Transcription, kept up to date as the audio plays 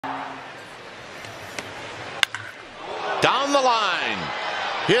the line.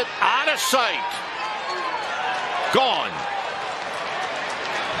 Hit out of sight. Gone.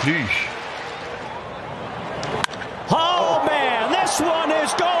 Sheesh. Oh, man, this one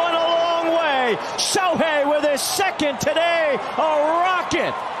is going a long way. Shohei with his second today, a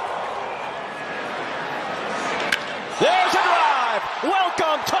rocket. There's a drive.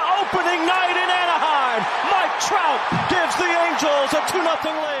 Welcome to opening night in Anaheim. Mike Trout gives the Angels a 2-0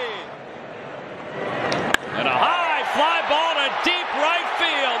 lead. And a high fly ball to deep right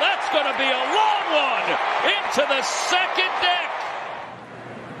field. That's going to be a long one into the second deck.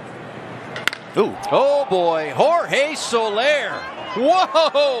 Ooh. Oh boy, Jorge Soler.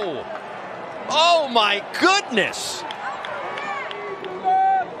 Whoa! Oh my goodness!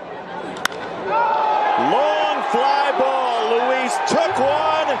 Long fly ball. Luis took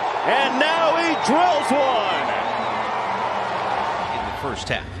one, and now he drills one. In the first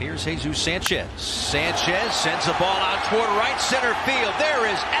half, here's Jesus Sanchez. Sanchez sends the ball out toward right center field. There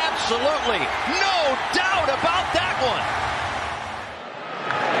is absolutely no doubt about that one.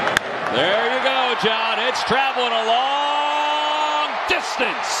 There you go, John. It's traveling a long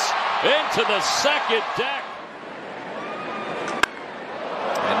distance into the second deck.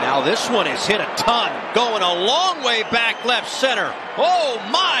 And now this one is hit a ton, going a long way back left center. Oh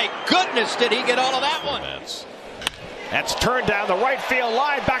my goodness, did he get all of that one? That's turned down the right field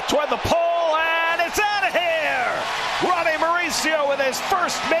line, back toward the pole, and it's out of here! Ronnie Mauricio with his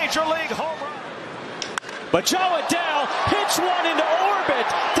first major league home run. But Joe Adele hits one into orbit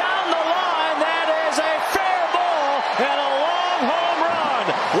down the line. That is a fair ball and a long home run.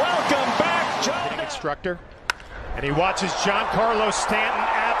 Welcome back, Joe. Instructor, and he watches Giancarlo Stanton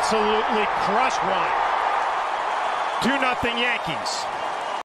absolutely crush Ron. 2-0 Yankees.